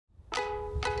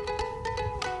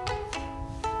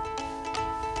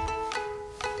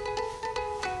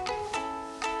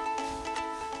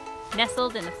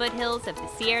Nestled in the foothills of the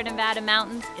Sierra Nevada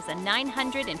mountains is a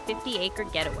 950-acre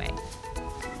getaway.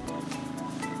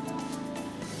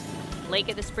 Lake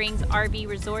of the Springs RV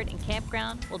Resort and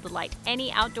Campground will delight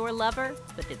any outdoor lover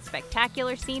with its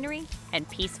spectacular scenery and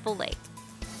peaceful lake.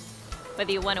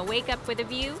 Whether you want to wake up with a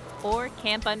view or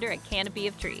camp under a canopy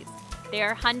of trees, there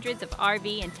are hundreds of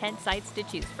RV and tent sites to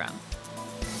choose from.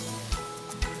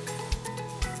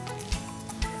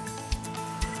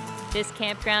 This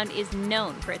campground is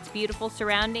known for its beautiful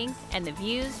surroundings, and the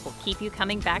views will keep you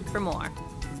coming back for more.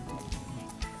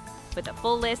 With a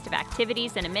full list of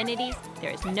activities and amenities,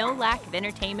 there is no lack of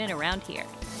entertainment around here.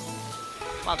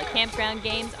 While the campground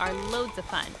games are loads of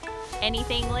fun,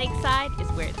 anything lakeside is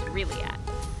where it's really at.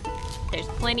 There's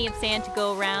plenty of sand to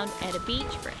go around and a beach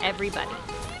for everybody.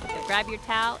 So grab your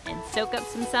towel and soak up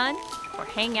some sun, or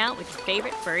hang out with your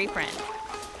favorite furry friend.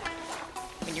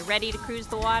 When you're ready to cruise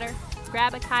the water,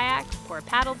 grab a kayak or a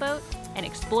paddle boat and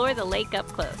explore the lake up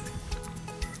close.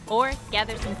 Or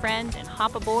gather some friends and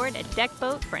hop aboard a deck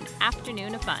boat for an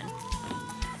afternoon of fun.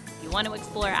 If you want to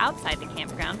explore outside the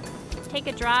campground, take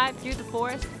a drive through the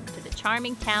forest to the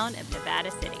charming town of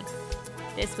Nevada City.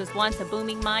 This was once a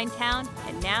booming mine town,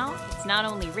 and now it's not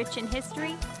only rich in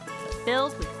history, but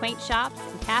filled with quaint shops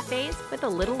and cafes with a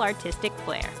little artistic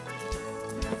flair.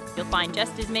 You'll find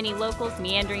just as many locals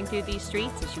meandering through these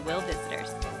streets as you will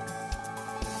visitors.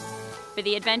 For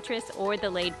the adventurous or the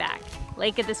laid back,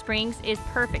 Lake of the Springs is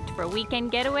perfect for a weekend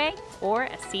getaway or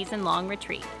a season-long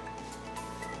retreat.